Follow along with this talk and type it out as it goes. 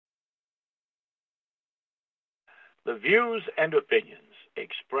The views and opinions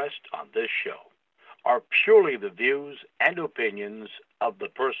expressed on this show are purely the views and opinions of the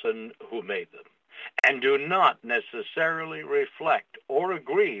person who made them, and do not necessarily reflect or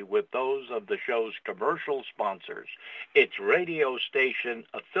agree with those of the show's commercial sponsors, its radio station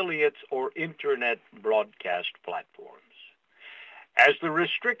affiliates, or internet broadcast platforms. As the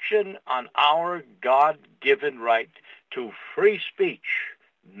restriction on our God-given right to free speech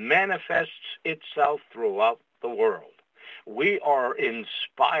manifests itself throughout the world, we are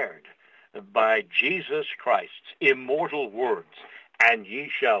inspired by Jesus Christ's immortal words, "And ye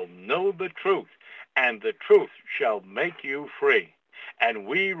shall know the truth, and the truth shall make you free." And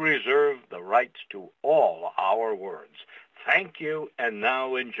we reserve the rights to all our words. Thank you, and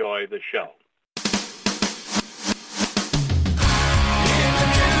now enjoy the show.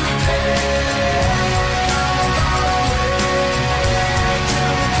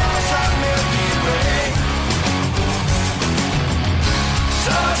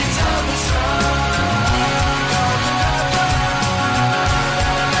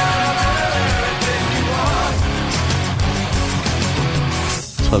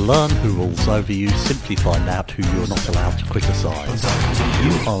 To learn who rules over you, simply find out who you're not allowed to criticise.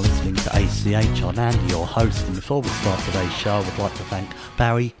 You are listening to ACH. I'm Andy, your host, and before we start today's show, I would like to thank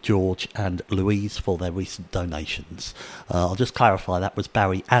Barry, George and Louise for their recent donations. I'll just clarify, that was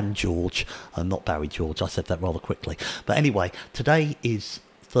Barry and George, not Barry George. I said that rather quickly. But anyway, today is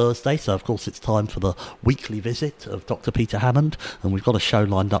Thursday, so of course it's time for the weekly visit of Dr. Peter Hammond, and we've got a show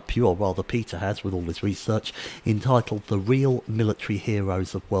lined up for you, or rather Peter has, with all his research, entitled The Real Military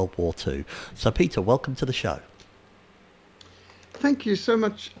Heroes of World War II. So Peter, welcome to the show. Thank you so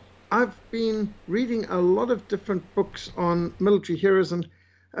much. I've been reading a lot of different books on military heroes, and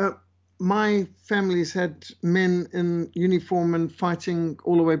my family's had men in uniform and fighting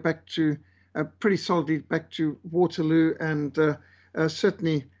all the way back to, pretty solidly back to Waterloo, and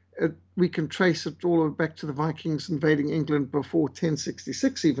certainly we can trace it all the way back to the Vikings invading England before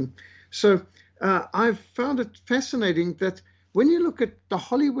 1066 even. So I've found it fascinating that when you look at the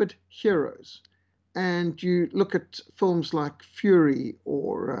Hollywood heroes and you look at films like Fury,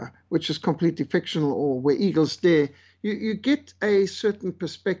 or which is completely fictional, or Where Eagles Dare, you get a certain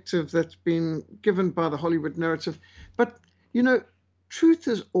perspective that's been given by the Hollywood narrative. But, you know, truth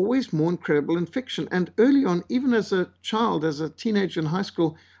is always more incredible in fiction. And early on, even as a child, as a teenager in high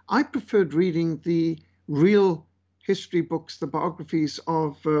school, I preferred reading the real history books, the biographies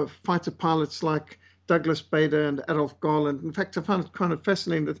of fighter pilots like Douglas Bader and Adolf Garland. In fact, I found it kind of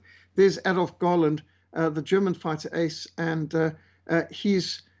fascinating that there's Adolf Garland, the German fighter ace, and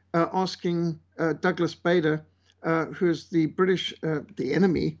he's asking Douglas Bader, who is the British, the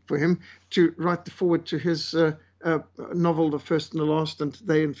enemy for him, to write the foreword to his novel, The First and the Last, and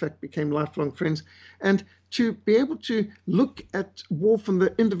they in fact became lifelong friends. And to be able to look at war from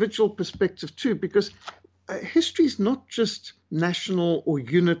the individual perspective too, because history is not just national or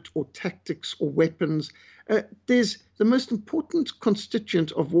unit or tactics or weapons. There's the most important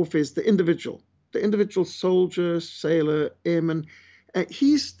constituent of warfare is the individual soldier, sailor, airman.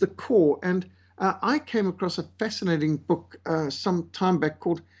 He's the core. And I came across a fascinating book some time back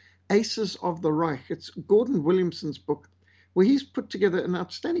called Aces of the Reich. It's Gordon Williamson's book, where he's put together an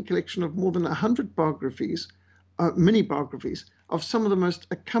outstanding collection of more than 100 biographies, mini biographies, of some of the most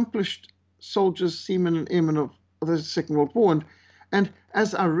accomplished soldiers, seamen, and airmen of the Second World War. And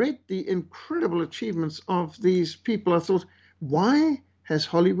as I read the incredible achievements of these people, I thought, why has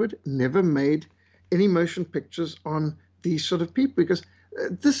Hollywood never made any motion pictures on these sort of people? Because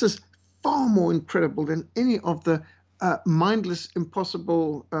this is far more incredible than any of the mindless,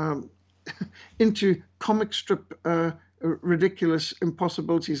 impossible, into comic strip, ridiculous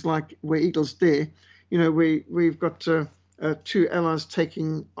impossibilities like Where Eagles Dare. You know, we've got two allies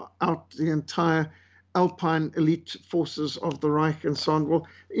taking out the entire Alpine elite forces of the Reich and so on. Well,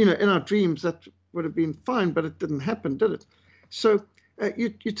 you know, in our dreams that would have been fine, but it didn't happen, did it? So you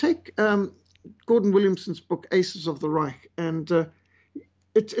take Gordon Williamson's book, Aces of the Reich, and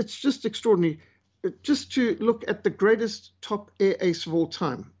it's just extraordinary. Just to look at the greatest top air ace of all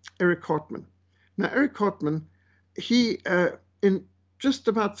time, Eric Hartmann. Now, Eric Hartmann, he, in just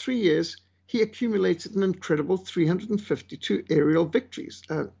about 3 years, he accumulated an incredible 352 aerial victories.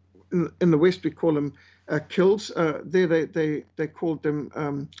 In the West, we call them kills. There they called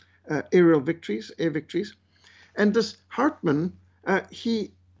them aerial victories, air victories. And this Hartmann,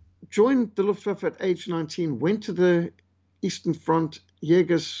 he joined the Luftwaffe at age 19, went to the Eastern Front,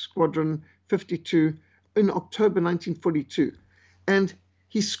 Jaeger's Squadron 52 in October 1942. And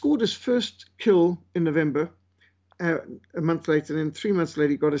he scored his first kill in November. a month later, and then 3 months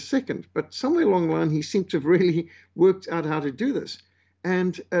later he got a second. But somewhere along the line, he seemed to have really worked out how to do this.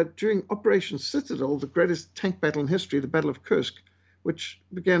 And during Operation Citadel, the greatest tank battle in history, the Battle of Kursk, which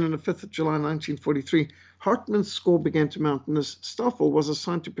began on the 5th of July 1943, Hartmann's score began to mount, and his Staffel was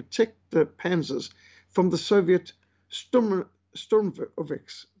assigned to protect the panzers from the Soviet Sturmovix.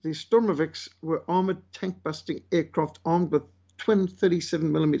 The Sturmovix were armored tank-busting aircraft armed with twin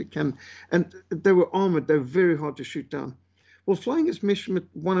 37mm cannon, and they were armored. They were very hard to shoot down. While flying his Messerschmitt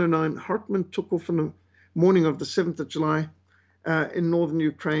 109, Hartmann took off on the morning of the 7th of July in northern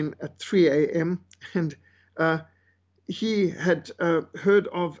Ukraine at 3 a.m., and he had heard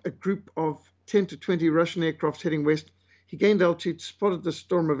of a group of 10 to 20 Russian aircraft heading west. He gained altitude, spotted the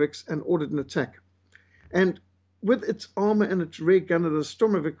Sturmovix, and ordered an attack. And with its armor and its rear gunner, the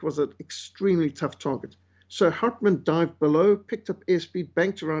Sturmovix was an extremely tough target. So Hartmann dived below, picked up airspeed,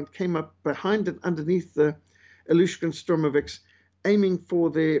 banked around, came up behind and underneath the Ilyushkin Sturmovix, aiming for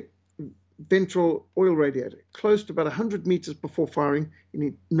the ventral oil radiator. Closed about 100 meters before firing. You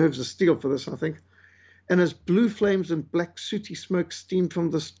need nerves of steel for this, I think. And as blue flames and black sooty smoke steamed from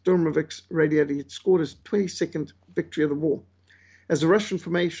the Sturmovix radiator, he scored his 22nd victory of the war. As the Russian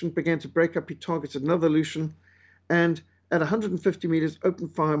formation began to break up, he targeted another Ilyushin, and at 150 meters,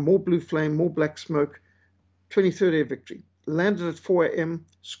 opened fire, more blue flame, more black smoke, 23rd air victory. Landed at 4 a.m.,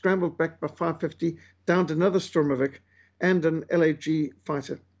 scrambled back by 5:50, downed another Sturmovik and an LAG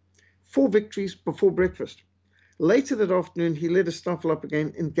fighter. 4 victories before breakfast. Later that afternoon, he led a Staffel up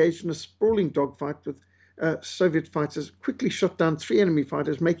again, engaged in a sprawling dogfight with Soviet fighters, quickly shot down 3 enemy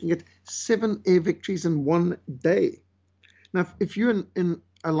fighters, making it 7 air victories in one day. Now, if you in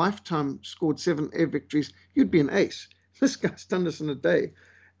a lifetime scored 7 air victories, you'd be an ace. This guy's done this in a day.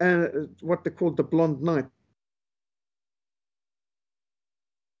 What they called the Blonde Night.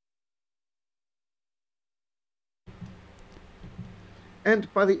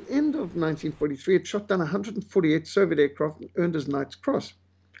 And by the end of 1943, it shot down 148 Soviet aircraft and earned his Knight's Cross.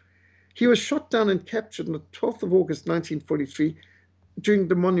 He was shot down and captured on the 12th of August 1943 during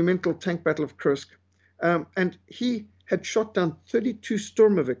the monumental tank battle of Kursk. And he had shot down 32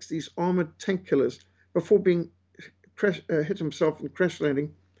 Sturmoviks, these armored tank killers, before being hit himself in crash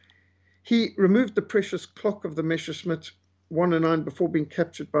landing. He removed the precious clock of the Messerschmitt 109 before being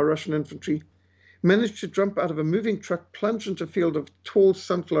captured by Russian infantry, managed to jump out of a moving truck, plunge into a field of tall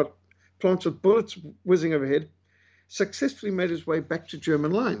sunflower plants with bullets whizzing overhead, successfully made his way back to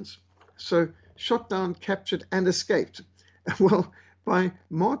German lines. So shot down, captured, and escaped. Well, by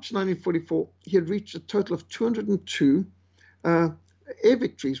March 1944, he had reached a total of 202 air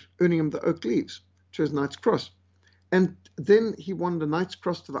victories, earning him the Oak Leaves to his Knight's Cross. And then he won the Knight's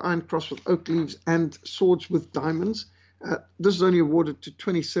Cross to the Iron Cross with Oak Leaves and swords with diamonds. This is only awarded to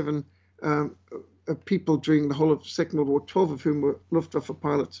 27 people during the whole of the Second World War, 12 of whom were Luftwaffe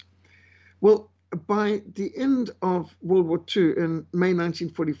pilots. Well, by the end of World War II, in May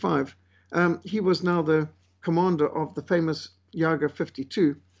 1945, he was now the commander of the famous Jager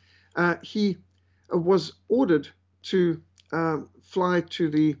 52. He was ordered to fly to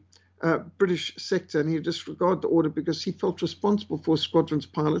the British sector, and he disregarded the order because he felt responsible for squadron's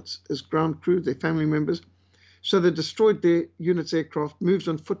pilots, his ground crew, their family members. So they destroyed their unit's aircraft, moved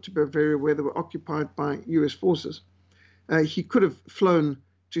on foot to Bavaria, where they were occupied by US forces. He could have flown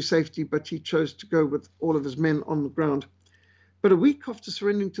to safety, but he chose to go with all of his men on the ground. But a week after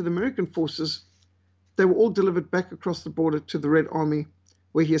surrendering to the American forces, they were all delivered back across the border to the Red Army,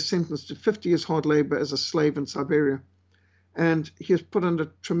 where he is sentenced to 50 years hard labor as a slave in Siberia. And he is put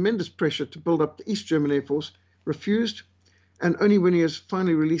under tremendous pressure to build up the East German Air Force, refused, and only when he was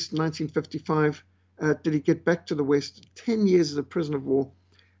finally released in 1955 did he get back to the West, 10 years as a prisoner of war.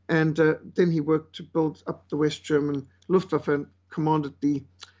 And then he worked to build up the West German Luftwaffe and commanded the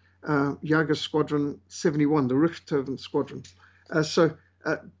Jager Squadron 71, the Richthofen Squadron. So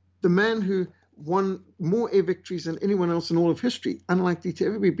the man who won more air victories than anyone else in all of history, unlikely to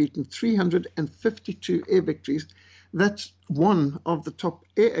ever be beaten, 352 air victories. That's one of the top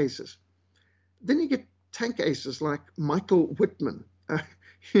air aces. Then you get tank aces like Michael Whitman.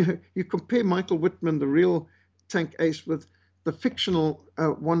 You compare Michael Whitman, the real tank ace, with the fictional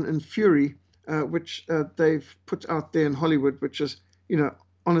one in Fury, which they've put out there in Hollywood, which is,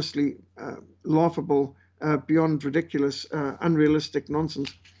 honestly laughable, beyond ridiculous, unrealistic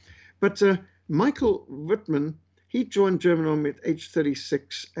nonsense. But Michael Whitman, he joined German Army at age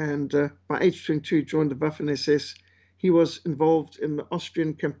 36, and by age 22 joined the Waffen-SS. He was involved in the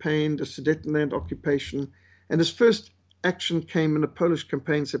Austrian campaign, the Sudetenland occupation, and his first action came in the Polish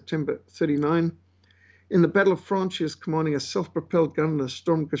campaign, September 39. In the Battle of France, he was commanding a self-propelled gun, the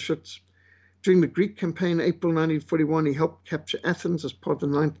Sturmgeschütz. During the Greek campaign, April 1941, he helped capture Athens as part of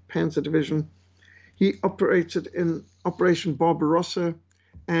the 9th Panzer Division. He operated in Operation Barbarossa,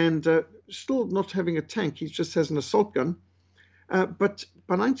 and still not having a tank, he just has an assault gun. But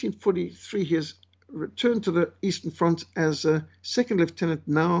by 1943, he has returned to the Eastern Front as a second lieutenant,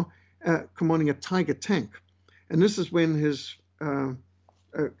 now commanding a Tiger tank. And this is when his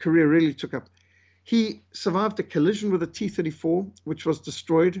career really took up. He survived a collision with a T-34, which was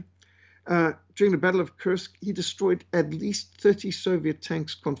destroyed. During the Battle of Kursk, he destroyed at least 30 Soviet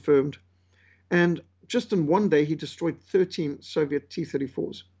tanks confirmed. And just in one day, he destroyed 13 Soviet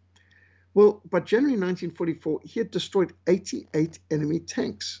T-34s. Well, by January 1944, he had destroyed 88 enemy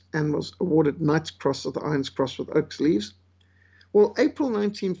tanks and was awarded Knight's Cross of the Iron's Cross with oak sleeves. Well, April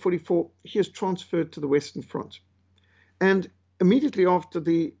 1944, he is transferred to the Western Front. And immediately after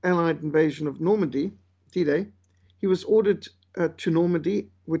the Allied invasion of Normandy, D-Day, he was ordered to Normandy,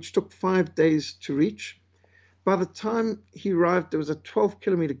 which took 5 days to reach. By the time he arrived, there was a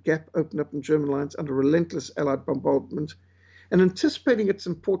 12-kilometer gap opened up in German lines under relentless Allied bombardment. And anticipating its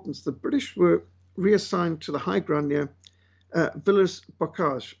importance, the British were reassigned to the high ground near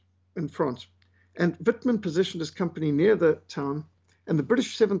Villers-Bocage in France. And Wittmann positioned his company near the town, and the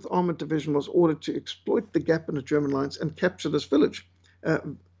British 7th Armoured Division was ordered to exploit the gap in the German lines and capture this village,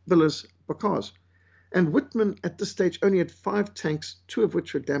 Villers-Bocage. And Wittmann at this stage only had 5 tanks, 2 of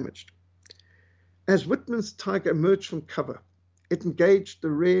which were damaged. As Wittmann's Tiger emerged from cover, it engaged the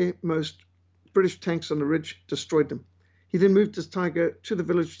rearmost British tanks on the ridge, destroyed them. He then moved his Tiger to the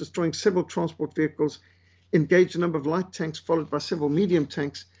village, destroying several transport vehicles, engaged a number of light tanks, followed by several medium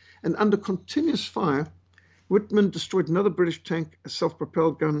tanks, and under continuous fire, Wittmann destroyed another British tank, a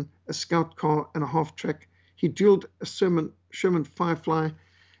self-propelled gun, a scout car, and a half-track. He dueled a Sherman Firefly.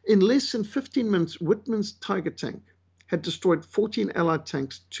 In less than 15 minutes, Wittmann's Tiger tank had destroyed 14 Allied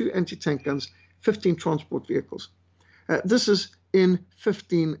tanks, 2 anti-tank guns, 15 transport vehicles. This is in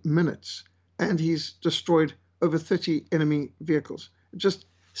 15 minutes, and he's destroyed over 30 enemy vehicles. Just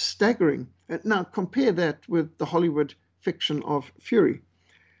staggering. Now, compare that with the Hollywood fiction of Fury.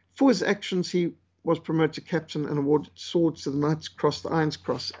 For his actions, he was promoted to captain and awarded swords to the Knight's Cross, the Iron's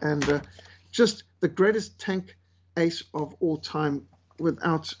Cross, and just the greatest tank ace of all time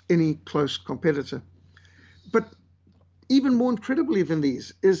without any close competitor. But even more incredibly than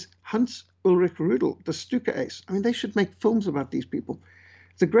these is Hans Ulrich Rudel, the Stuka ace. I mean, they should make films about these people.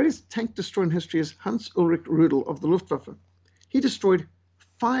 The greatest tank destroyer in history is Hans Ulrich Rudel of the Luftwaffe. He destroyed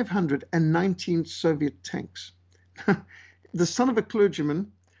 519 Soviet tanks. The son of a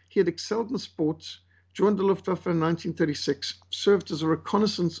clergyman, he had excelled in sports, joined the Luftwaffe in 1936, served as a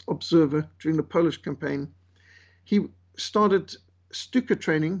reconnaissance observer during the Polish campaign. He started Stuka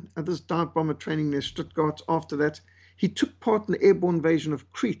training, this dive bomber training near Stuttgart. After that, he took part in the airborne invasion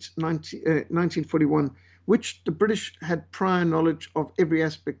of Crete, 1941, which the British had prior knowledge of every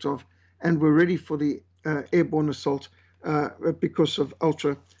aspect of and were ready for the airborne assault because of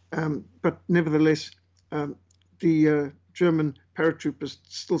Ultra. But nevertheless, the German paratroopers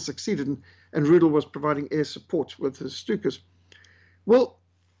still succeeded, and Rudel was providing air support with his Stukas. Well,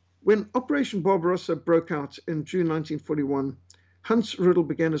 when Operation Barbarossa broke out in June 1941, Hans Rudel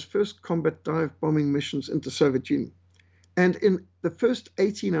began his first combat dive bombing missions into Soviet Union. And in the first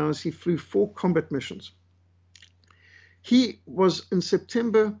 18 hours, he flew 4 combat missions. He was in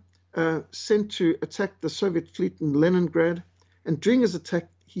September sent to attack the Soviet fleet in Leningrad, and during his attack,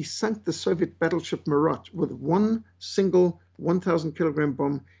 he sunk the Soviet battleship Marat with one single 1,000-kilogram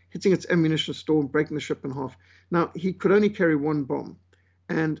bomb, hitting its ammunition store and breaking the ship in half. Now, he could only carry 1 bomb,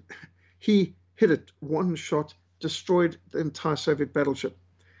 and he hit it, 1 shot, destroyed the entire Soviet battleship.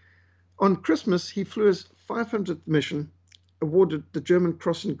 On Christmas, he flew his 500th mission, awarded the German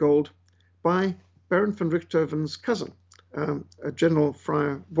Cross in Gold by Baron von Richthofen's cousin, General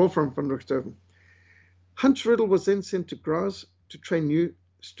Friar Wolfram von Richthofen. Hans Rudel was then sent to Graz to train new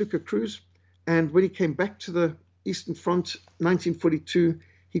Stuka crews, and when he came back to the Eastern Front, 1942,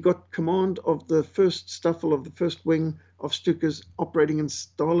 he got command of the first Staffel of the first wing of Stukas operating in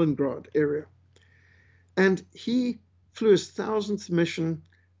Stalingrad area. And he flew his 1,000th mission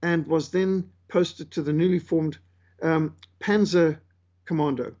and was then posted to the newly formed Panzer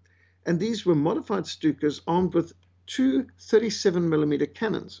Commando. And these were modified Stukas armed with 2 37mm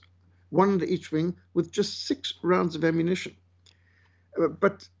cannons, 1 under each wing, with just 6 rounds of ammunition.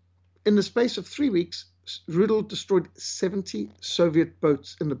 But in the space of 3 weeks, Rudel destroyed 70 Soviet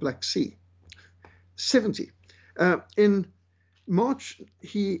boats in the Black Sea. 70. In March,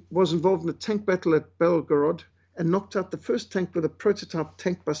 he was involved in a tank battle at Belgorod and knocked out the first tank with a prototype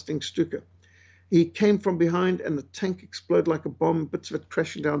tank-busting Stuka. He came from behind and the tank exploded like a bomb, bits of it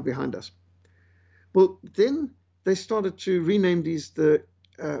crashing down behind us. Well, then they started to rename these the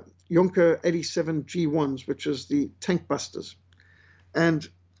Jonker 87 G1s, which is the tank busters. And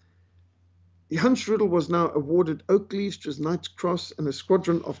Hans Riddle was now awarded oak leaves to his Knight's Cross, and a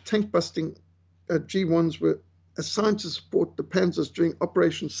squadron of tank-busting G1s were assigned to support the Panzers during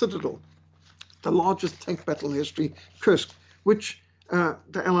Operation Citadel, the largest tank battle in history, Kursk, which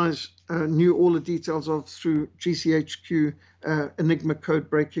the Allies knew all the details of through GCHQ, Enigma code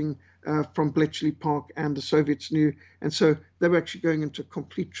breaking from Bletchley Park, and the Soviets knew. And so they were actually going into a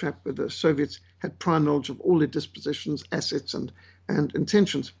complete trap where the Soviets had prior knowledge of all their dispositions, assets, and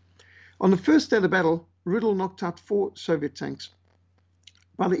intentions. On the first day of the battle, Riddle knocked out 4 Soviet tanks.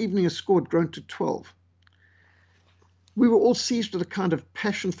 By the evening, his score had grown to 12. We were all seized with a kind of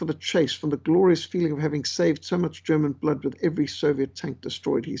passion for the chase, from the glorious feeling of having saved so much German blood with every Soviet tank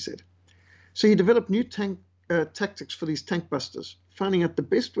destroyed, he said. So he developed new tactics for these tank busters, finding out the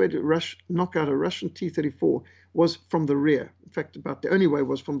best way to knock out a Russian T-34 was from the rear. In fact, about the only way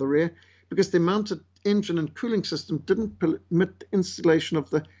was from the rear, because their mounted engine and cooling system didn't permit the installation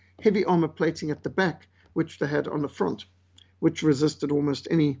of the heavy armor plating at the back, which they had on the front, which resisted almost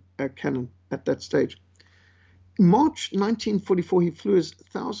any cannon at that stage. In March 1944, he flew his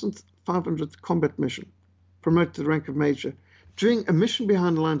 1,500th combat mission, promoted to the rank of major. During a mission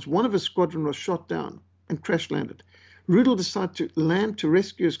behind the lines, one of his squadron was shot down and crash-landed. Riddle decided to land to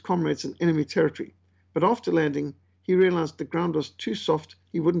rescue his comrades in enemy territory, but after landing, he realized the ground was too soft,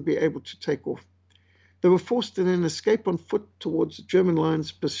 he wouldn't be able to take off. They were forced to then escape on foot towards German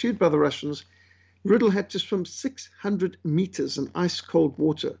lines, pursued by the Russians. Riddle had to swim 600 meters in ice-cold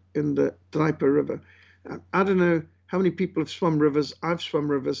water in the Dnieper River. I don't know how many people have swum rivers. I've swum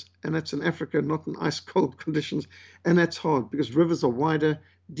rivers, and that's in Africa, not in ice-cold conditions. And that's hard because rivers are wider,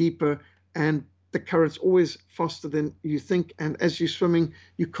 deeper, and the current's always faster than you think. And as you're swimming,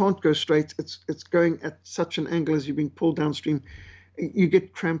 you can't go straight. It's going at such an angle as you're being pulled downstream. You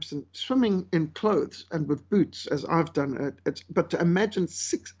get cramps. And swimming in clothes and with boots, as I've done, but to imagine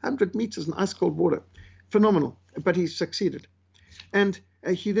 600 meters in ice-cold water, phenomenal. But he succeeded. And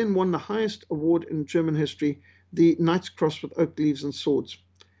he then won the highest award in German history, the Knight's Cross with Oak Leaves and Swords,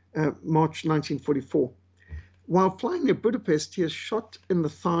 March 1944. While flying near Budapest, he is shot in the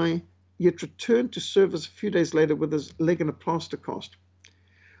thigh, yet returned to service a few days later with his leg in a plaster cast.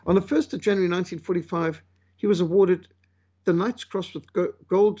 On the 1st of January 1945, he was awarded the Knight's Cross with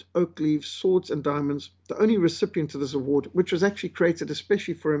gold oak leaves, swords, and diamonds, the only recipient of this award, which was actually created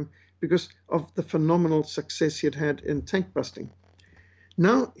especially for him because of the phenomenal success he had had in tank busting.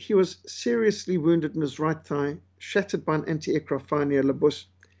 Now he was seriously wounded in his right thigh, shattered by an anti-aircraft fire near Le Bus,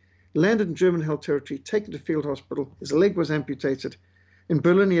 landed in German-held territory, taken to field hospital. His leg was amputated. In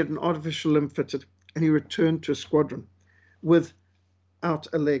Berlin, he had an artificial limb fitted, and he returned to a squadron without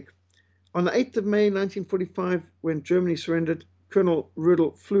a leg. On the 8th of May 1945, when Germany surrendered, Colonel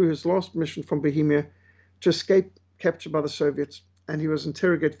Riddle flew his last mission from Bohemia to escape capture by the Soviets, and he was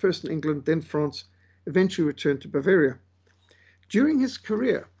interrogated first in England, then France, eventually returned to Bavaria. During his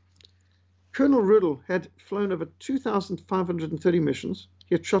career, Colonel Riddle had flown over 2,530 missions.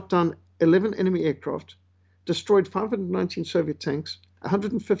 He had shot down 11 enemy aircraft, destroyed 519 Soviet tanks,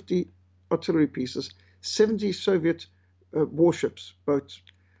 150 artillery pieces, 70 Soviet warships, boats,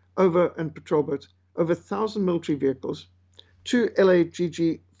 and patrol boats, over 1,000 military vehicles, 2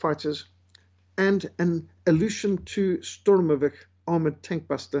 LAGG fighters, and an Ilyushin II Stormovik armored tank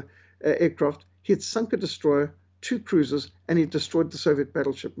buster aircraft. He had sunk a destroyer, 2 cruisers, and he destroyed the Soviet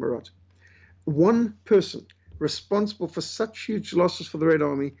battleship Murat. One person responsible for such huge losses for the Red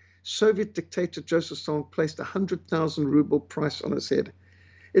Army, Soviet dictator Joseph Stalin, placed 100,000 ruble price on his head.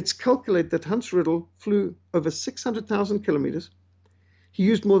 It's calculated that Hans Riddle flew over 600,000 kilometers. He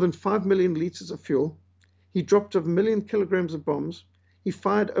used more than 5 million liters of fuel. He dropped over 1 million kilograms of bombs. He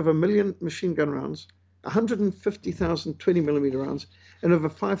fired over 1 million machine gun rounds, 150,000 20-millimeter rounds, and over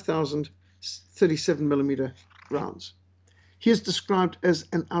 5,000 37-millimeter rounds. He is described as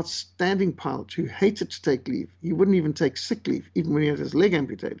an outstanding pilot who hated to take leave. He wouldn't even take sick leave, even when he had his leg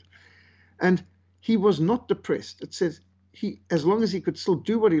amputated. And he was not depressed. It says as long as he could still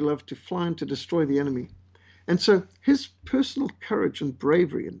do what he loved, to fly and to destroy the enemy. And so his personal courage and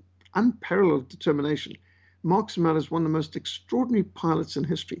bravery and unparalleled determination marks him out as one of the most extraordinary pilots in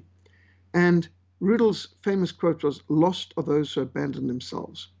history. And Riddle's famous quote was, "Lost are those who abandon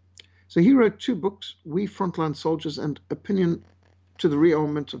themselves." So he wrote 2 books, We Frontline Soldiers and Opinion to the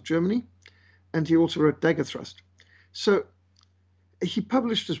Rearmament of Germany, and he also wrote Dagger Thrust. So he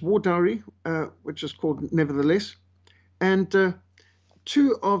published his war diary, which is called Nevertheless, and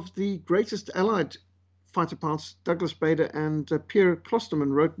 2 of the greatest Allied fighter pilots, Douglas Bader and Pierre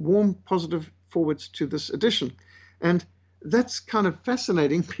Klosterman, wrote warm, positive forwards to this edition. And that's kind of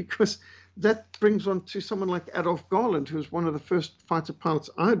fascinating because that brings on to someone like Adolf Garland, who was one of the first fighter pilots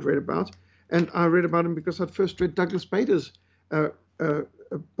I'd read about. And I read about him because I'd first read Douglas Bader's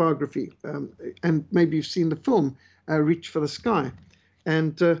biography. And maybe you've seen the film, Reach for the Sky.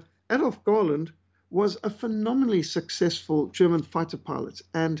 And Adolf Garland was a phenomenally successful German fighter pilot.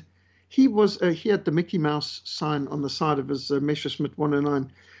 And he had the Mickey Mouse sign on the side of his Messerschmitt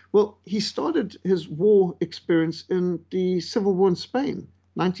 109. Well, he started his war experience in the Civil War in Spain,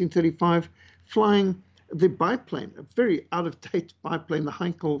 1935, flying the biplane, a very out-of-date biplane, the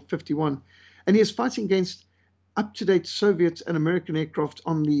Heinkel 51. And he is fighting against up-to-date Soviet and American aircraft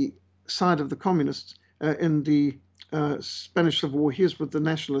on the side of the communists in the Spanish Civil War. He is with the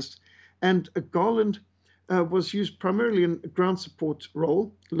nationalists. And Garland was used primarily in a ground support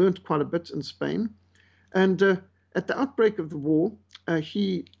role, learned quite a bit in Spain. And at the outbreak of the war,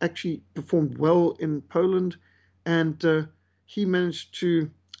 he actually performed well in Poland, and he managed to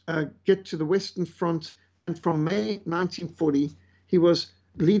get to the Western Front. And from May 1940, he was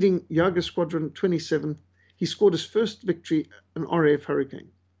leading Jager Squadron 27. He scored his first victory, an RAF Hurricane.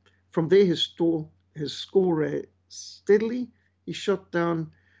 From there, his score rose steadily. He shot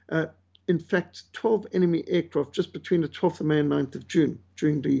down, in fact, 12 enemy aircraft just between the 12th of May and 9th of June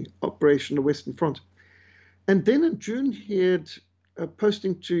during the operation the Western Front. And then in June, he had a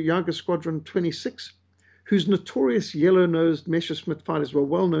posting to Jager Squadron 26, whose notorious yellow-nosed Messerschmitt fighters were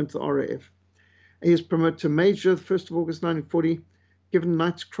well known to the RAF. He was promoted to Major the 1st of August 1940, given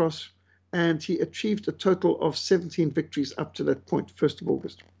Knight's Cross, and he achieved a total of 17 victories up to that point, 1st of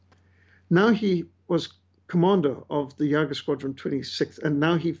August. Now he was commander of the Jager Squadron 26, and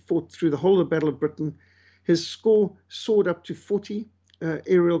now he fought through the whole of the Battle of Britain. His score soared up to 40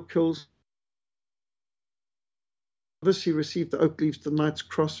 aerial kills. This he received the Oak Leaves, the Knight's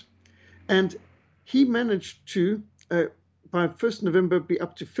Cross, and he managed to, by 1st November, be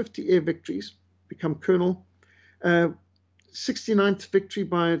up to 50 air victories, become colonel. 69th victory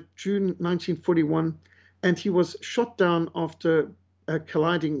by June 1941, and he was shot down after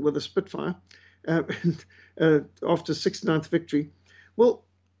colliding with a Spitfire after 69th victory. Well,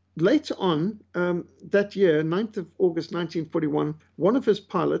 later on that year, 9th of August 1941, one of his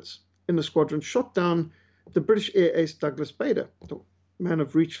pilots in the squadron shot down the British air ace Douglas Bader, the man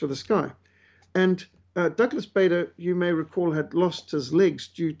of Reach for the Sky. And Douglas Bader, you may recall, had lost his legs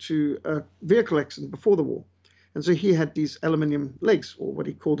due to a vehicle accident before the war. And so he had these aluminium legs, or what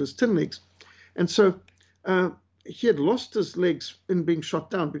he called his tin legs. And so he had lost his legs in being shot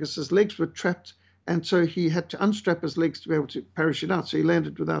down because his legs were trapped. And so he had to unstrap his legs to be able to parachute out. So he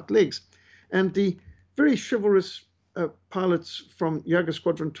landed without legs. And the very chivalrous pilots from Jager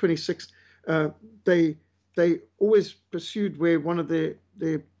Squadron 26, they always pursued where one of the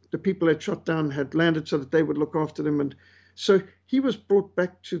people they'd shot down had landed so that they would look after them. And so he was brought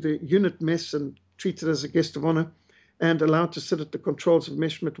back to the unit mess and treated as a guest of honor and allowed to sit at the controls of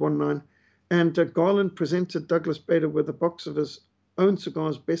Messerschmitt 19. And Garland presented Douglas Bader with a box of his own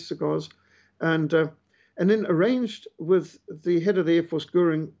cigars, best cigars, and then arranged with the head of the Air Force,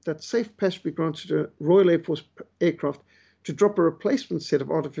 Goering, that safe passage be granted to a Royal Air Force aircraft to drop a replacement set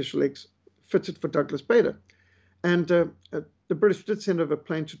of artificial legs fitted for Douglas Bader. And the British did send over a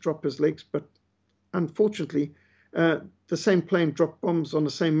plane to drop his legs, but unfortunately, the same plane dropped bombs on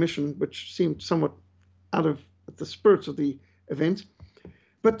the same mission, which seemed somewhat out of the spirit of the event.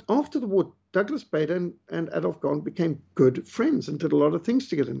 But after the war, Douglas Bader and Adolf Garland became good friends and did a lot of things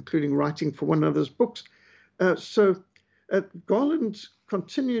together, including writing for one another's books. So Garland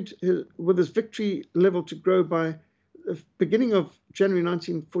continued with his victory level to grow. By the beginning of January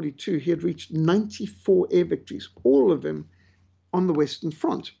 1942, he had reached 94 air victories, all of them on the Western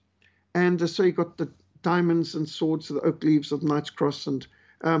Front. And so he got the diamonds and swords, the Oak Leaves of the Knight's Cross. And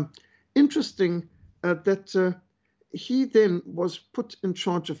interesting that he then was put in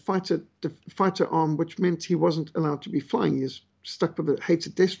charge of fighter arm, which meant he wasn't allowed to be flying. He was stuck with a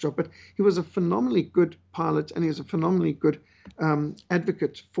hated desk job, but he was a phenomenally good pilot, and he was a phenomenally good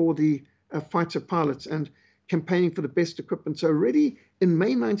advocate for the fighter pilots and campaigning for the best equipment. So already in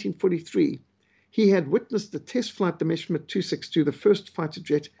May 1943, he had witnessed the test flight, the Messerschmitt 262, the first fighter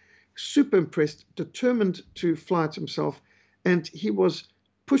jet, super impressed, determined to fly it himself, and he was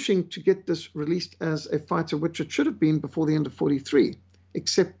pushing to get this released as a fighter, which it should have been before the end of 43,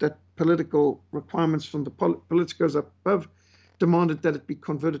 except that political requirements from the politicos up above demanded that it be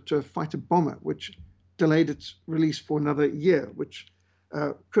converted to a fighter bomber, which delayed its release for another year, which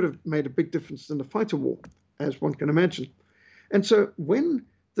could have made a big difference in the fighter war, as one can imagine. And so when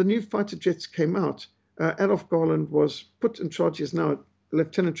the new fighter jets came out, Adolf Garland was put in charge. He is now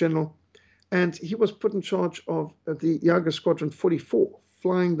Lieutenant General, and he was put in charge of the Jager Squadron 44,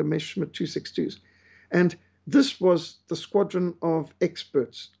 flying the Messerschmitt 262s. And this was the squadron of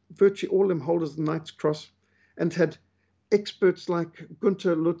experts, virtually all of them holders of the Knight's Cross, and had experts like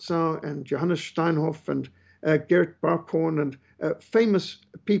Gunther Lutzau and Johannes Steinhoff and Gerrit Barkhorn and famous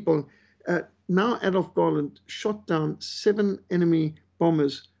people. Now Adolf Garland shot down 7 enemy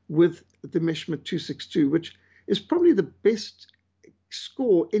bombers with the Messerschmitt 262, which is probably the best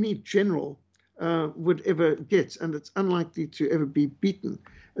score any general would ever get, and it's unlikely to ever be beaten.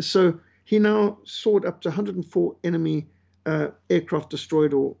 So he now soared up to 104 enemy aircraft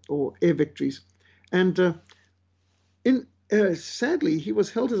destroyed or air victories. And sadly, he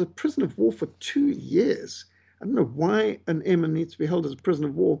was held as a prisoner of war for 2 years. I don't know why an airman needs to be held as a prisoner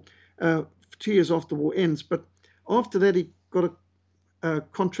of war 2 years after the war ends, but after that he got a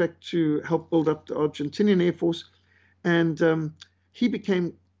contract to help build up the Argentinian Air Force, and he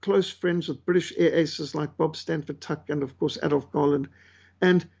became close friends with British air aces like Bob Stanford Tuck and, of course, Adolf Garland.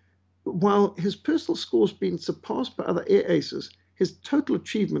 And while his personal scores being surpassed by other air aces, his total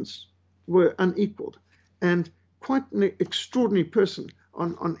achievements were unequaled, and quite an extraordinary person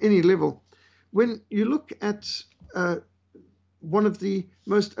on any level. When you look at one of the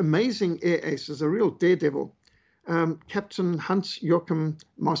most amazing air aces, a real daredevil, Captain Hans-Joachim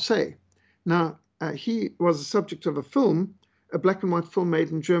Marseille. Now, he was the subject of a film, a black and white film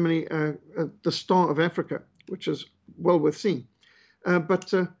made in Germany, The Star of Africa, which is well worth seeing.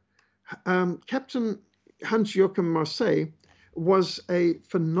 But Captain Hans-Joachim Marseille was a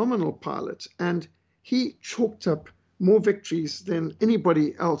phenomenal pilot, and he chalked up more victories than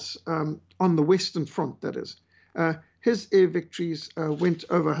anybody else on the Western Front, that is. His air victories went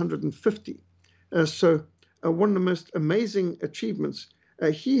over 150. So one of the most amazing achievements,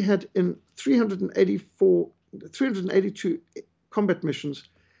 he had in 382 combat missions,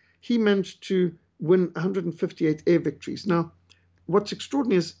 he managed to win 158 air victories. Now, what's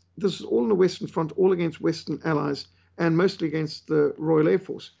extraordinary is this is all in the Western Front, all against Western allies, and mostly against the Royal Air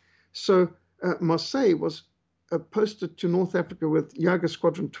Force. So Marseille was posted to North Africa with Jager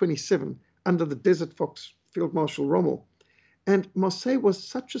Squadron 27 under the Desert Fox Field Marshal Rommel. And Marseille was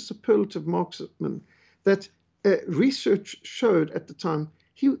such a superlative marksman that research showed at the time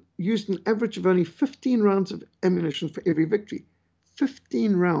he used an average of only 15 rounds of ammunition for every victory.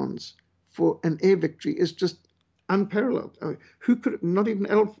 15 rounds for an air victory is just unparalleled. I mean, who could, not even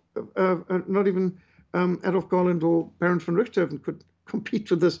Adolf Garland or Baron von Richthofen could compete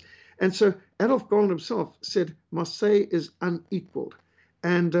with this. And so Adolf Garland himself said Marseille is unequaled.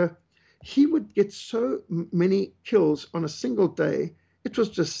 And he would get so many kills on a single day, it was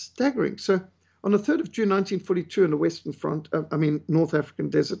just staggering. So on the 3rd of June 1942 in the Western Front, North African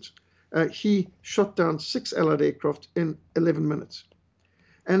desert, he shot down 6 Allied aircraft in 11 minutes.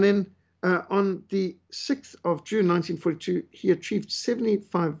 And then on the 6th of June 1942, he achieved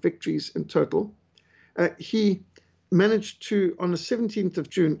 75 victories in total. He managed to, on the 17th of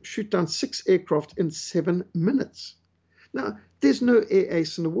June, shoot down 6 aircraft in 7 minutes. Now, there's no air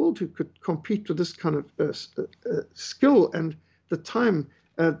ace in the world who could compete with this kind of skill and the time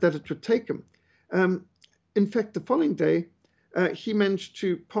that it would take him. In fact, the following day, he managed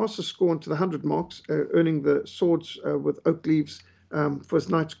to pass a score into the 100 marks, earning the swords with oak leaves for his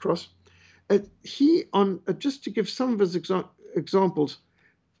Knight's Cross. Just to give some of his examples,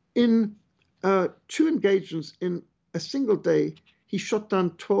 in 2 engagements in a single day, he shot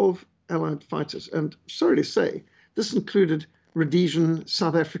down 12 Allied fighters. And sorry to say, this included Rhodesian,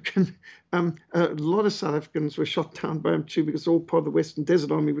 South African. A lot of South Africans were shot down by him too, because they're all part of the Western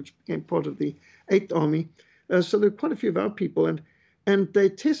Desert Army, which became part of the 8th Army. So there were quite a few of our people, and they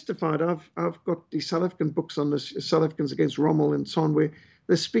testified. I've got the South African books on this, South Africans against Rommel and so on, where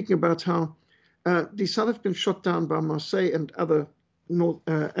they're speaking about how the South Africans shot down by Marseille and other North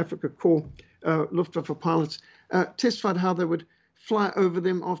Africa Corps Luftwaffe pilots testified how they would fly over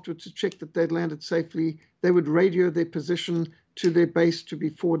them afterwards to check that they'd landed safely. They would radio their position to their base to be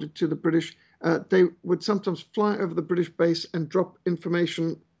forwarded to the British. They would sometimes fly over the British base and drop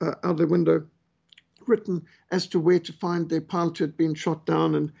information out their window written as to where to find their pilot who had been shot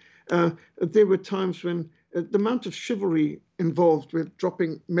down. And there were times when the amount of chivalry involved with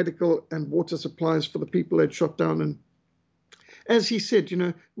dropping medical and water supplies for the people they'd shot down. And as he said,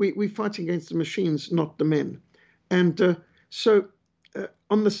 we're fighting against the machines, not the men. And so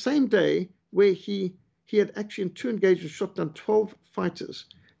on the same day where he had actually in 2 engagements shot down 12 fighters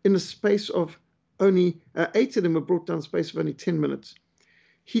in the space of only 8 of them were brought down in the space of only 10 minutes.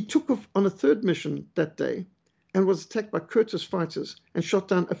 He took off on a 3rd mission that day and was attacked by Curtiss fighters and shot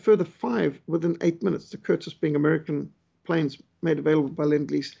down a further 5 within 8 minutes, the Curtiss being American planes made available by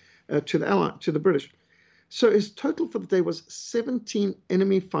Lend-Lease to the British. So his total for the day was 17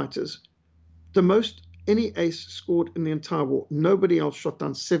 enemy fighters, the most any ace scored in the entire war. Nobody else shot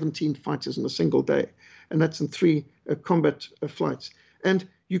down 17 fighters in a single day, and that's in 3 combat flights. And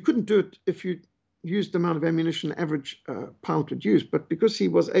you couldn't do it if you used the amount of ammunition average pilot would use, but because he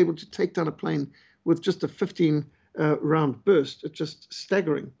was able to take down a plane with just a 15 round burst, it's just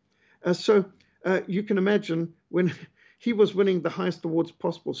staggering. So you can imagine when he was winning the highest awards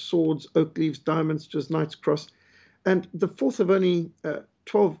possible, swords, oak leaves, diamonds, just Knight's Cross, and the fourth of only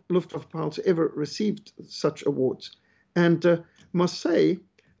 12 Luftwaffe pilots ever received such awards. And must say,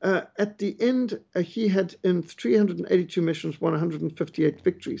 at the end, he had in 382 missions won 158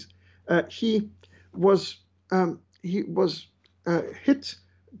 victories. He was hit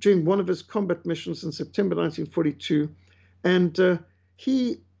during one of his combat missions in September 1942, and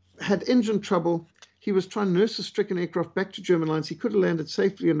he had engine trouble. He was trying to nurse a stricken aircraft back to German lines. He could have landed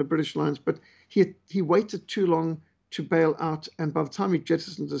safely on the British lines, but he waited too long to bail out, and by the time he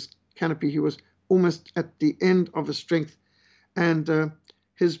jettisoned his canopy, he was almost at the end of his strength, and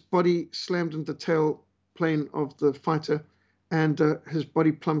his body slammed into the tail plane of the fighter, and his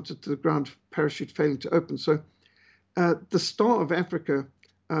body plummeted to the ground, parachute failing to open. So the Star of Africa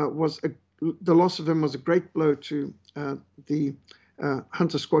the loss of him was a great blow to the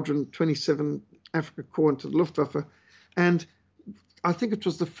Hunter Squadron 27 Africa Corps and to the Luftwaffe. And I think it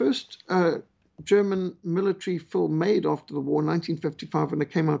was the first German military film made after the war, 1955, when they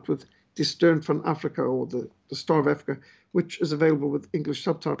came out with Die Stern van Afrika, or the Star of Africa, which is available with English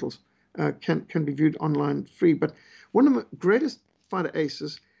subtitles, can be viewed online free. But one of the greatest fighter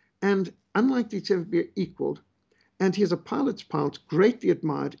aces, and unlikely to ever be equaled, and he is a pilot's pilot, greatly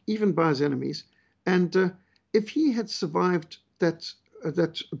admired even by his enemies. And if he had survived that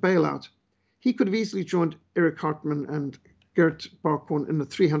bailout, he could have easily joined Eric Hartmann and Gerrit Barkhorn in the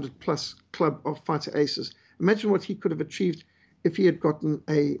 300-plus club of fighter aces. Imagine what he could have achieved if he had gotten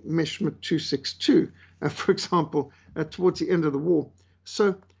a Messerschmitt 262, for example, towards the end of the war.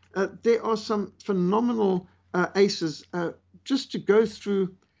 So there are some phenomenal aces. Just to go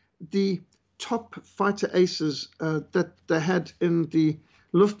through the top fighter aces that they had in the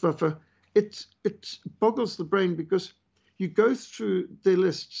Luftwaffe, it boggles the brain, because you go through their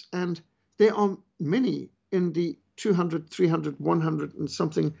lists and there are many in the 200, 300, 100 and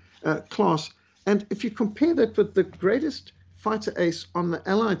something class. And if you compare that with the greatest fighter ace on the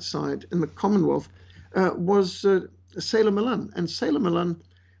Allied side in the Commonwealth, was Sailor Milan. And Sailor Milan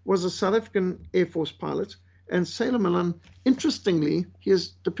was a South African Air Force pilot. And Sailor Milan, interestingly, he is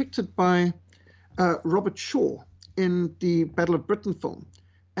depicted by Robert Shaw in the Battle of Britain film.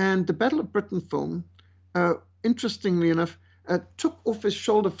 And the Battle of Britain film, interestingly enough, took off his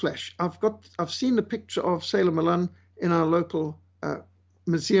shoulder flash. I've seen the picture of Sailor Milan in our local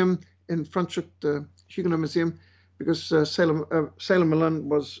museum in Franschhoek, the Huguenot Museum, because Sailor Milan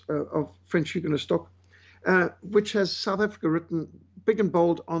was of French Huguenot stock, which has South Africa written big and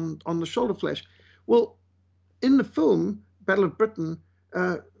bold on the shoulder flash. Well, in the film Battle of Britain,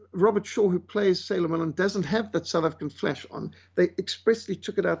 Robert Shaw, who plays Sailor Milan, doesn't have that South African flash on. They expressly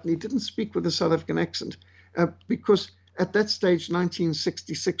took it out, and he didn't speak with a South African accent because at that stage,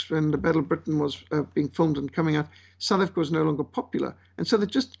 1966, when the Battle of Britain was being filmed and coming out, South Africa was no longer popular. And so they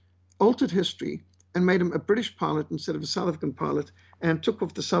just altered history and made him a British pilot instead of a South African pilot, and took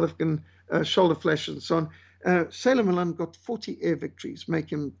off the South African shoulder flash and so on. Sailor Milan got 40 air victories,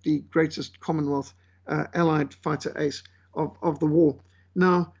 making him the greatest Commonwealth Allied fighter ace of the war.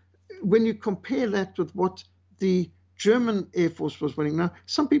 Now, when you compare that with what the German Air Force was winning, now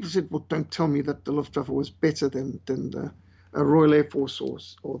some people said, well, don't tell me that the Luftwaffe was better than the Royal Air Force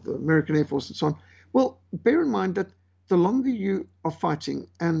or the American Air Force and so on. Well, bear in mind that the longer you are fighting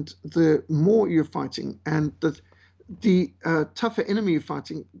and the more you're fighting, and the tougher enemy you're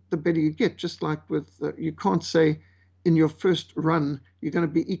fighting, the better you get. Just like with, you can't say in your first run you're going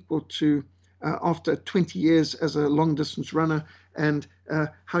to be equal to after 20 years as a long-distance runner, and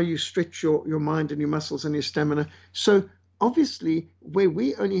how you stretch your mind and your muscles and your stamina. So obviously, where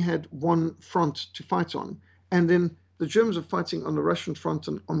we only had one front to fight on, and then the Germans are fighting on the Russian front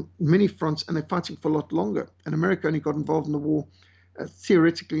and on many fronts, and they're fighting for a lot longer. And America only got involved in the war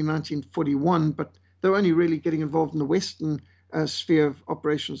theoretically in 1941, but they were only really getting involved in the Western sphere of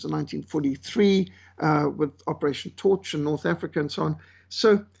operations in 1943 with Operation Torch in North Africa and so on.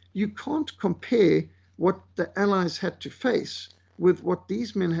 So you can't compare what the Allies had to face with what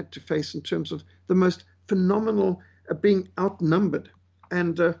these men had to face in terms of the most phenomenal being outnumbered.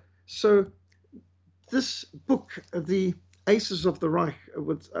 And so this book, The Aces of the Reich,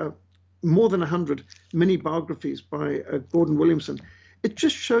 with more than 100 mini biographies by Gordon Williamson, it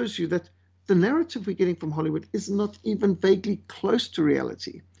just shows you that the narrative we're getting from Hollywood is not even vaguely close to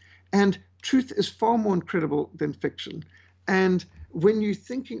reality. And truth is far more incredible than fiction. And when you're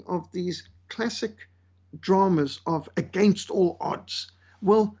thinking of these classic dramas of against all odds,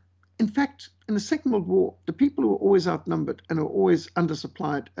 well, in fact, in the Second World War, the people who were always outnumbered and were always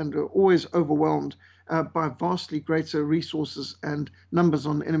undersupplied and were always overwhelmed by vastly greater resources and numbers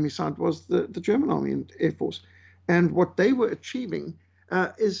on the enemy side was the German Army and Air Force. And what they were achieving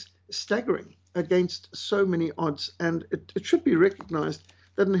is staggering against so many odds. And it should be recognized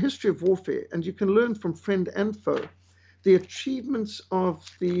that in the history of warfare, and you can learn from friend and foe, the achievements of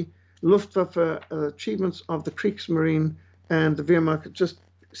the Luftwaffe, achievements of the Kriegsmarine and the Wehrmacht are just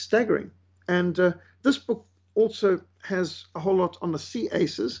staggering. And this book also has a whole lot on the sea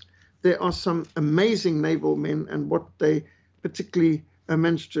aces. There are some amazing naval men and what they particularly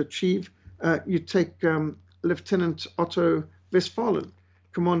managed to achieve. You take Lieutenant Otto Westphalen,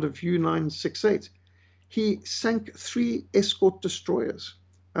 commander of U-968. He sank 3 escort destroyers,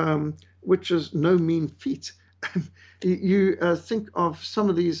 which is no mean feat. You think of some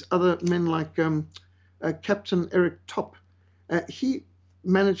of these other men like Captain Eric Topp. He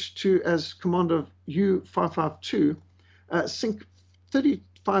managed to, as commander of U-552, sink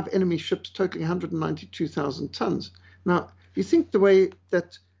 35 enemy ships totaling 192,000 tons. Now, you think the way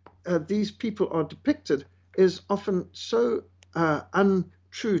that these people are depicted is often so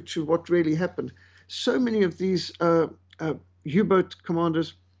untrue to what really happened. So many of these U-boat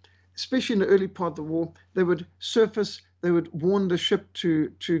commanders, especially in the early part of the war, they would surface, they would warn the ship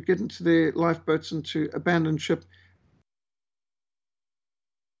to get into their lifeboats and to abandon ship.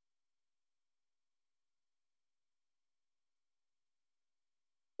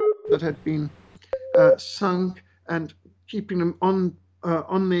 That had been sunk and keeping them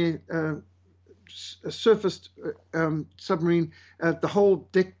on their surfaced submarine, the whole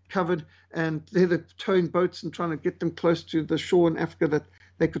deck covered, and they're towing boats and trying to get them close to the shore in Africa that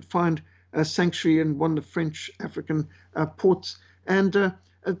they could find a sanctuary in one of the French African ports. And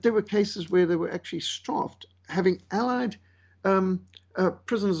there were cases where they were actually strafed, having allied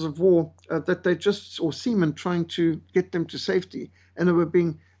prisoners of war that they just, or seamen trying to get them to safety, and they were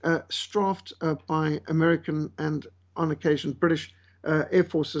being strafed by American and on occasion British air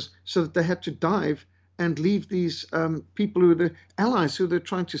forces, so that they had to dive and leave these people who were the allies who they're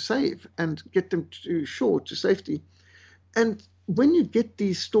trying to save and get them to shore to safety. And when you get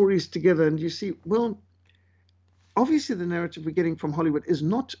these stories together and you see, well, obviously the narrative we're getting from Hollywood is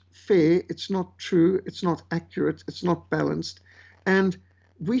not fair, it's not true, it's not accurate, it's not balanced. And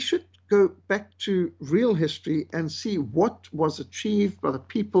we should go back to real history and see what was achieved by the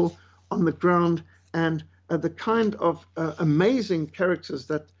people on the ground and the kind of amazing characters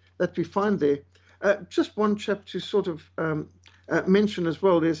that we find there. Just one chap to sort of mention as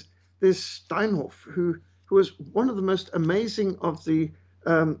well, there's Steinhoff, who was one of the most amazing of the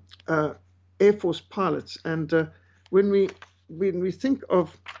Air Force pilots. And when we think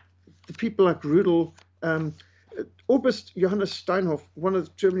of the people like Rudel, August Johannes Steinhoff, one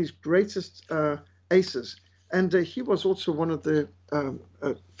of Germany's greatest aces, and he was also one of the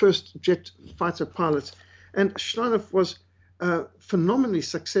first jet fighter pilots. And Steinhoff was phenomenally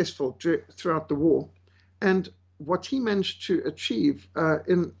successful throughout the war. And what he managed to achieve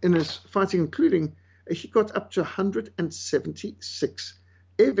in his fighting, including, he got up to 176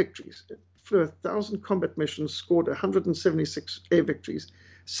 air victories, flew 1,000 combat missions, scored 176 air victories,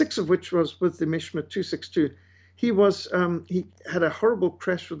 6 of which was with the Messerschmitt 262. He had a horrible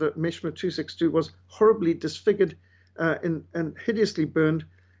crash with the Messerschmitt 262, was horribly disfigured and hideously burned,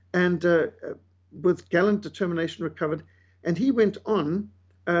 and with gallant determination recovered. And he went on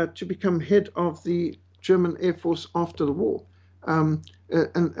to become head of the German Air Force after the war. An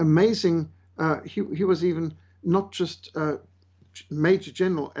amazing, he was even not just Major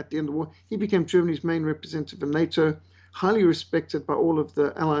General at the end of the war, he became Germany's main representative in NATO, highly respected by all of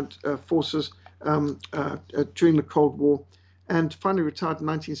the Allied forces during the Cold War, and finally retired in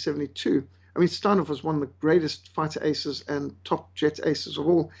 1972. I mean, Steinhoff was one of the greatest fighter aces and top jet aces of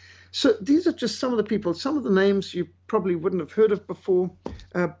all. So these are just some of the people, some of the names you probably wouldn't have heard of before.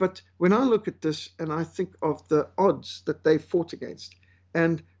 But when I look at this and I think of the odds that they fought against,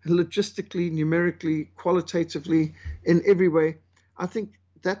 and logistically, numerically, qualitatively, in every way, I think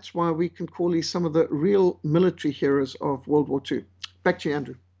that's why we can call these some of the real military heroes of World War II. Back to you,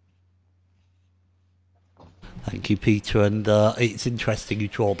 Andrew. Thank you, Peter. And it's interesting you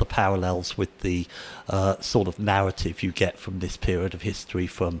draw the parallels with the sort of narrative you get from this period of history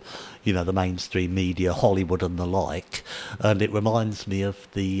from, the mainstream media, Hollywood and the like. And it reminds me of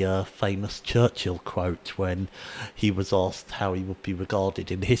the famous Churchill quote when he was asked how he would be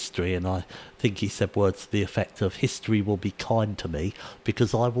regarded in history. And I think he said words to the effect of, history will be kind to me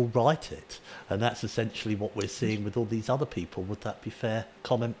because I will write it. And that's essentially what we're seeing with all these other people. Would that be fair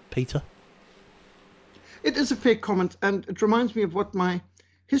comment, Peter? It is a fair comment, and it reminds me of what my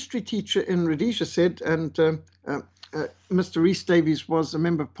history teacher in Rhodesia said, and Mr. Rhys Davies was a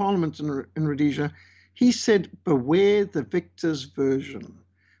member of Parliament in Rhodesia. He said, beware the victor's version.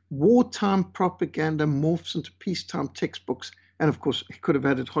 Wartime propaganda morphs into peacetime textbooks, and of course, he could have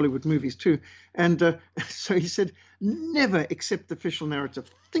added Hollywood movies too. And so he said, never accept the official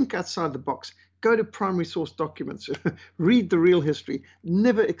narrative. Think outside the box. Go to primary source documents. Read the real history.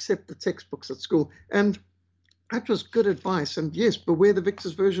 Never accept the textbooks at school. And that was good advice. And yes, beware the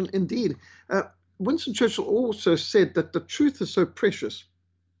victor's version indeed. Winston Churchill also said that the truth is so precious,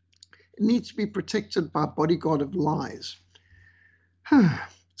 it needs to be protected by a bodyguard of lies.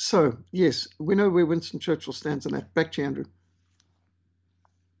 So, yes, we know where Winston Churchill stands on that. Back to you, Andrew.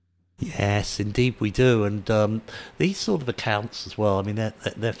 Yes, indeed we do, and these sort of accounts as well. I mean,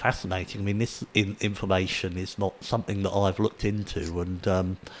 they're fascinating. I mean, this information is not something that I've looked into,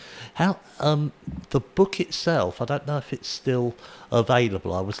 and how the book itself. I don't know if it's still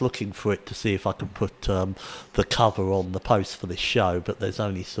available. I was looking for it to see if I could put the cover on the post for this show, but there's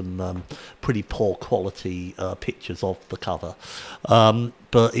only some pretty poor quality pictures of the cover.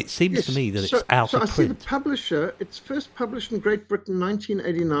 But it seems to me that it's out of print. So I see the publisher, it's first published in Great Britain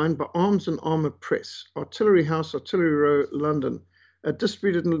 1989 by Arms and Armour Press, Artillery House, Artillery Row, London.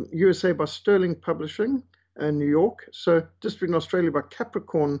 Distributed in the USA by Sterling Publishing, New York. So distributed in Australia by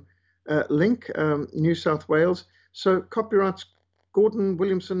Capricorn Link, New South Wales. So copyrights Gordon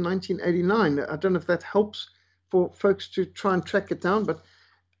Williamson, 1989. I don't know if that helps for folks to try and track it down, but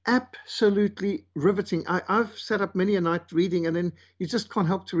absolutely riveting. I've sat up many a night reading, and then you just can't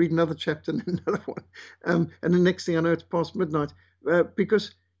help to read another chapter and another one. And the next thing I know, it's past midnight.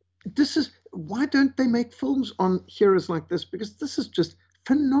 Because this is, why don't they make films on heroes like this? Because this is just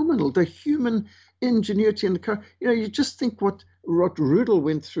phenomenal. The human ingenuity and the, you just think what Rudel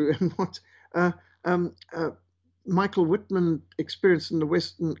went through and what Michael Whitman experienced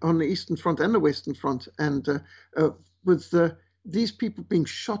on the Eastern Front and the Western Front, and with these people being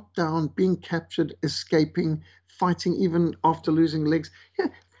shot down, being captured, escaping, fighting even after losing legs. Yeah,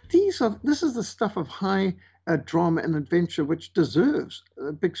 this is the stuff of high drama and adventure, which deserves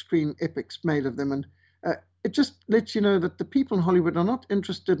big screen epics made of them. And it just lets you know that the people in Hollywood are not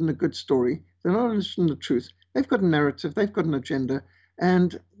interested in a good story. They're not interested in the truth. They've got a narrative. They've got an agenda.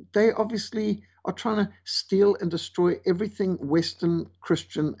 And they obviously are trying to steal and destroy everything Western,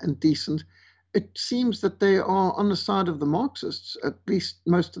 Christian, and decent. It seems that they are on the side of the Marxists, at least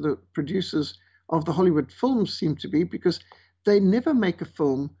most of the producers of the Hollywood films seem to be, because they never make a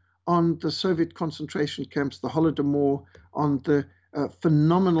film on the Soviet concentration camps, the Holodomor, on the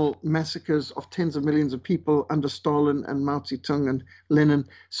phenomenal massacres of tens of millions of people under Stalin and Mao Zedong and Lenin.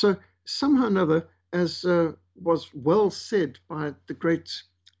 So somehow or another, as was well said by the great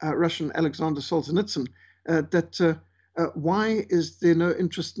Russian Alexander Solzhenitsyn, that why is there no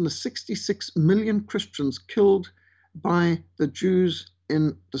interest in the 66 million Christians killed by the Jews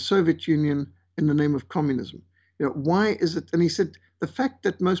in the Soviet Union in the name of communism? Why is it? And he said, the fact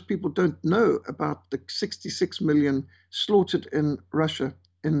that most people don't know about the 66 million slaughtered in Russia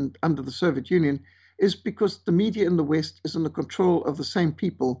under the Soviet Union is because the media in the West is in the control of the same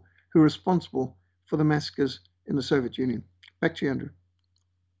people who are responsible for the massacres in the Soviet Union. Back to you, Andrew.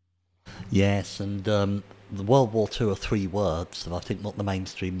 Yes, and the World War II are 3 words, and I think what the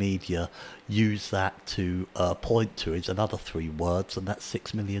mainstream media use that to point to is another 3 words, and that's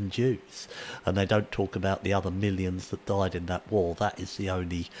 6 million Jews. And they don't talk about the other millions that died in that war. That is the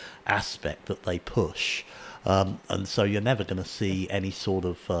only aspect that they push. And so you're never going to see any sort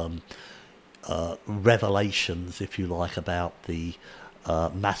of revelations, if you like, about the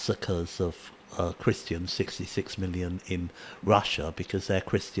massacres of Christians, 66 million in Russia, because they're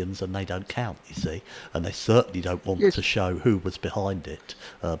Christians and they don't count, you see, and they certainly don't want to show who was behind it.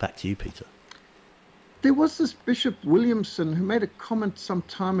 Back to you, Peter. There was this Bishop Williamson who made a comment some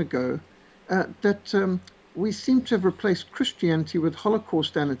time ago that we seem to have replaced Christianity with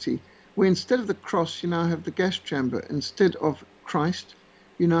Holocaustanity, where instead of the cross you now have the gas chamber, instead of Christ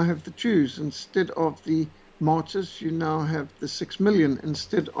you now have the Jews, instead of the martyrs you now have the 6 million,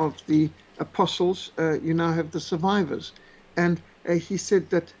 instead of the apostles you now have the survivors. And he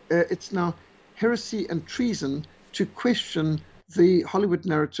said that it's now heresy and treason to question the Hollywood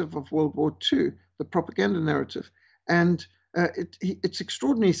narrative of World War II, the propaganda narrative. And it's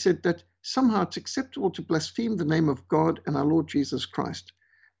extraordinary, he said, that somehow it's acceptable to blaspheme the name of God and our Lord Jesus Christ,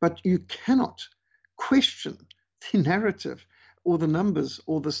 but you cannot question the narrative or the numbers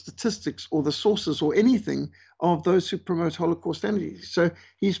or the statistics or the sources or anything of those who promote Holocaust anarchy. So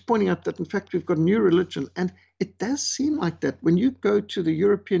he's pointing out that, in fact, we've got a new religion, and it does seem like that. When you go to the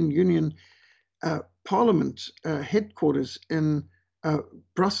European Union Parliament headquarters in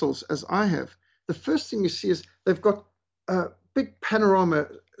Brussels, as I have, the first thing you see is they've got a big panorama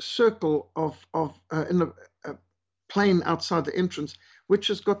circle in a plane outside the entrance, which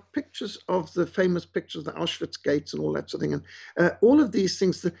has got pictures of the famous pictures of the Auschwitz gates and all that sort of thing. And all of these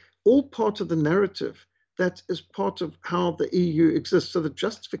things, all part of the narrative that is part of how the EU exists. So the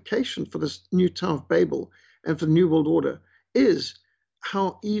justification for this new Tower of Babel and for the New World Order is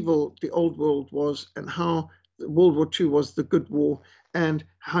how evil the old world was and how World War II was the good war, and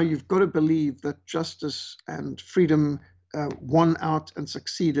how you've got to believe that justice and freedom won out and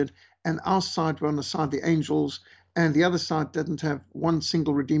succeeded, and our side were on the side of the angels, and the other side didn't have one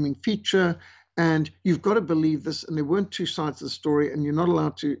single redeeming feature, and you've got to believe this, and there weren't two sides of the story, and you're not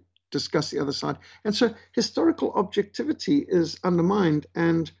allowed to discuss the other side. And so historical objectivity is undermined,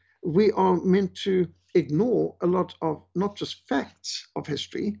 and we are meant to ignore a lot of not just facts of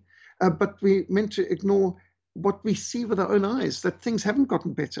history, but we're meant to ignore what we see with our own eyes, that things haven't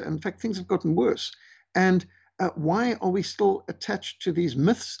gotten better. In fact, things have gotten worse. And why are we still attached to these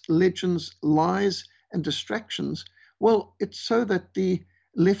myths, legends, lies, and distractions? Well, it's so that the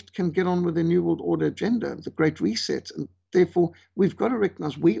left can get on with the New World Order agenda, the Great Reset. And therefore, we've got to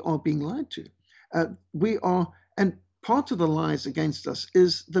recognize we are being lied to. And part of the lies against us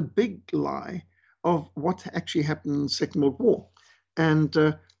is the big lie of what actually happened in the Second World War. And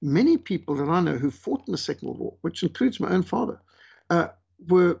many people that I know who fought in the Second World War, which includes my own father,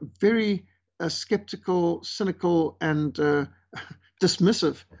 were very skeptical, cynical, and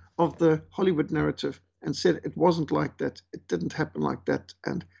dismissive of the Hollywood narrative, and said it wasn't like that, it didn't happen like that,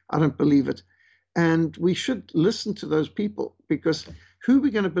 and I don't believe it. And we should listen to those people, because who are we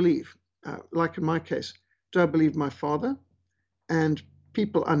going to believe? Like in my case, do I believe my father and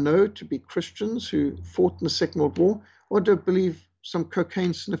people I know to be Christians who fought in the Second World War, or do I believe some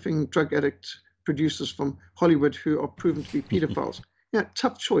cocaine-sniffing drug addict producers from Hollywood who are proven to be pedophiles? Yeah,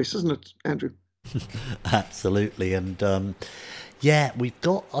 tough choice, isn't it, Andrew? Absolutely. And we've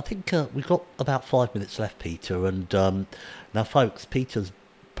got about 5 minutes left, Peter. And now, folks, Peter's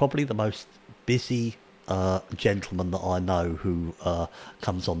probably the most busy gentleman that I know who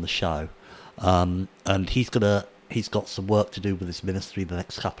comes on the show. And he's got some work to do with his ministry the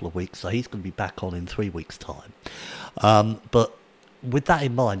next couple of weeks, so he's going to be back on in 3 weeks' time. But with that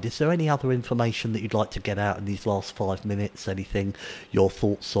in mind, is there any other information that you'd like to get out in these last 5 minutes? Anything, your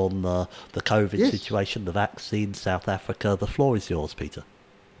thoughts on the COVID situation, the vaccine, South Africa? The floor is yours, Peter.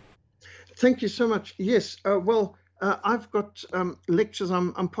 Thank you so much. Yes, I've got lectures.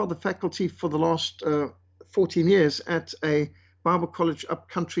 I'm part of the faculty for the last 14 years at a Bible college up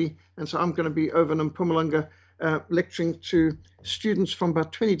country, and so I'm going to be over in Mpumalanga lecturing to students from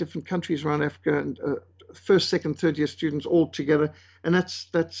about 20 different countries around Africa, and first, second, third year students all together. And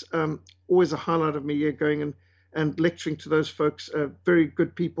that's always a highlight of my year, going and lecturing to those folks, very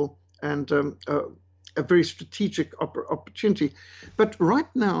good people, and a very strategic opportunity. But right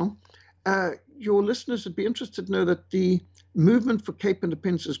now, your listeners would be interested to know that the movement for Cape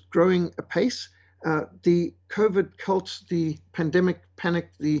independence is growing apace. The COVID cult, the pandemic panic,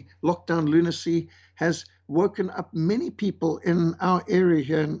 the lockdown lunacy has woken up many people in our area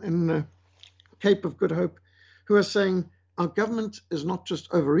here in the Cape of Good Hope, who are saying our government is not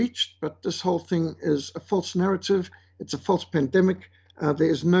just overreached, but this whole thing is a false narrative. It's a false pandemic. There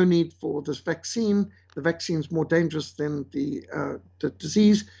is no need for this vaccine. The vaccine is more dangerous than the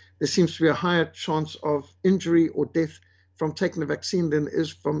disease. There seems to be a higher chance of injury or death from taking the vaccine than there is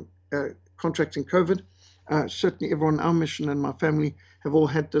from contracting COVID. Certainly everyone in our mission and my family have all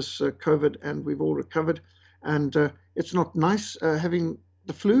had this COVID, and we've all recovered. And it's not nice having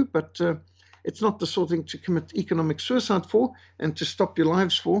the flu, but it's not the sort of thing to commit economic suicide for and to stop your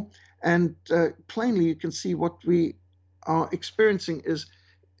lives for. And plainly, you can see what we are experiencing is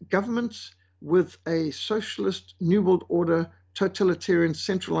governments with a socialist, New World Order, totalitarian,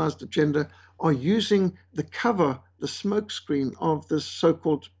 centralized agenda are using the cover, the smokescreen of this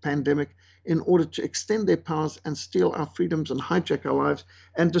so-called pandemic in order to extend their powers and steal our freedoms and hijack our lives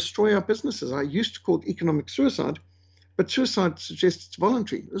and destroy our businesses. I used to call it economic suicide, but suicide suggests it's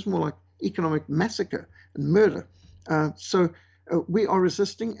voluntary. It's more like economic massacre and murder. So we are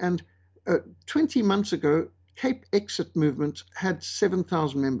resisting, and 20 months ago, Cape Exit Movement had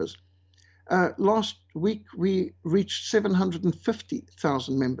 7,000 members. Last week, we reached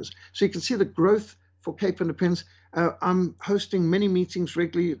 750,000 members. So you can see the growth for Cape Independence. I'm hosting many meetings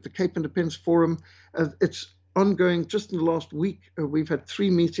regularly at the Cape Independence Forum. It's ongoing. Just in the last week, we've had 3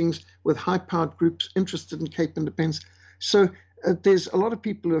 meetings with high-powered groups interested in Cape Independence. So there's a lot of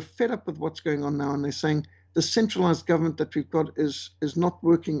people who are fed up with what's going on now, and they're saying the centralized government that we've got is not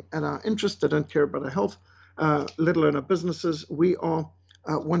working at our interest. They don't care about our health, let alone our businesses. We are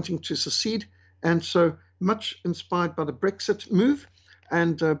wanting to secede, and so much inspired by the Brexit move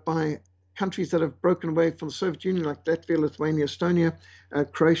and by countries that have broken away from the Soviet Union, like Latvia, Lithuania, Estonia,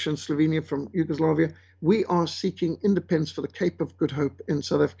 Croatia, and Slovenia from Yugoslavia. We are seeking independence for the Cape of Good Hope in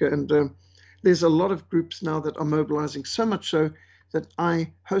South Africa, and there's a lot of groups now that are mobilizing, so much so that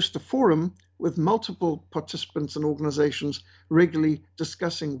I host a forum with multiple participants and organizations regularly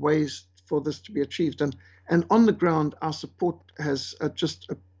discussing ways for this to be achieved. And on the ground, our support has just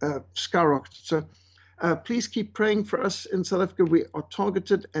skyrocketed. So please keep praying for us in South Africa. We are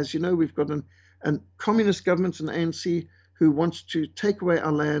targeted. As you know, we've got a communist government, an ANC, who wants to take away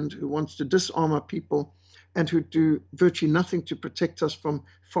our land, who wants to disarm our people, and who do virtually nothing to protect us from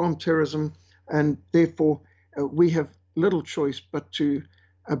farm terrorism. And therefore, we have little choice but to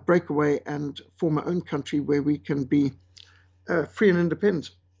break away and form our own country where we can be free and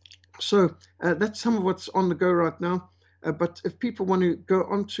independent. So that's some of what's on the go right now. But if people want to go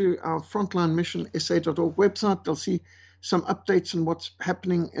onto our Frontline Mission SA.org website, they'll see some updates on what's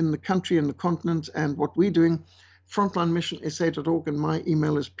happening in the country and the continent and what we're doing. Frontline Mission SA.org, and my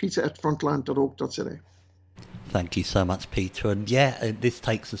email is peter@frontline.org.za. Thank you so much, Peter. And yeah, this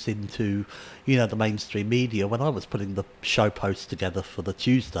takes us into, the mainstream media. When I was putting the show post together for the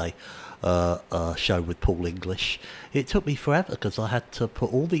Tuesday show with Paul English, it took me forever because I had to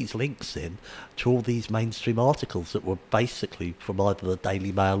put all these links in to all these mainstream articles that were basically from either the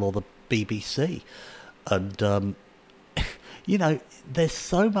Daily Mail or the BBC. And, there's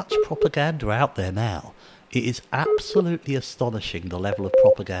so much propaganda out there now. It is absolutely astonishing, the level of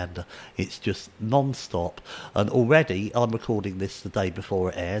propaganda. It's just non-stop. And already, I'm recording this the day before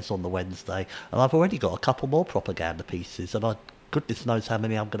it airs on the Wednesday, and I've already got a couple more propaganda pieces, and goodness knows how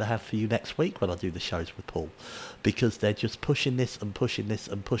many I'm going to have for you next week when I do the shows with Paul, because they're just pushing this and pushing this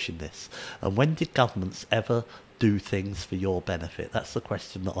and pushing this. And when did governments ever do things for your benefit? That's the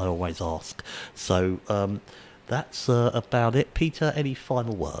question that I always ask. So that's about it. Peter, any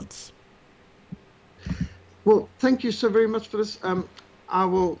final words? Well, thank you so very much for this. I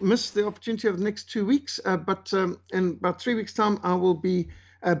will miss the opportunity of the next 2 weeks, but in about 3 weeks' time, I will be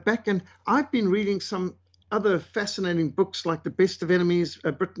back. And I've been reading some other fascinating books like The Best of Enemies,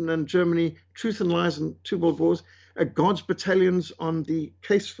 Britain and Germany, Truth and Lies and Two World Wars, God's Battalions on the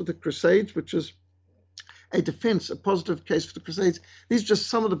Case for the Crusades, which is a positive case for the Crusades. These are just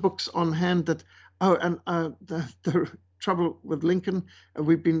some of the books on hand that, the trouble with Lincoln.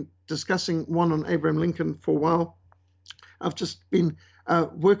 We've been discussing one on Abraham Lincoln for a while. I've just been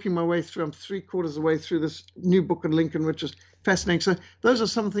working my way through. I'm 3/4 of the way through this new book on Lincoln, which is fascinating. So those are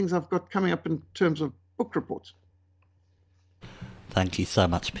some things I've got coming up in terms of book reports. Thank you so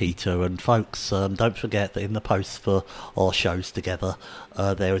much, Peter. And folks, don't forget that in the posts for our shows together,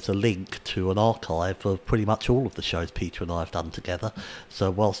 there is a link to an archive of pretty much all of the shows Peter and I have done together. So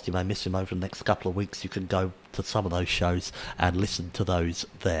whilst you may miss him over the next couple of weeks, you can go to some of those shows and listen to those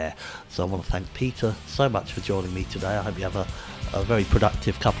there. So I want to thank Peter so much for joining me today. I hope you have a very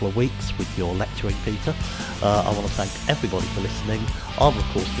productive couple of weeks with your lecturing, Peter. I want to thank everybody for listening. I will, of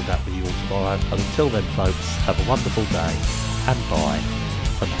course, be back with you all tomorrow. And until then, folks, have a wonderful day. And bye.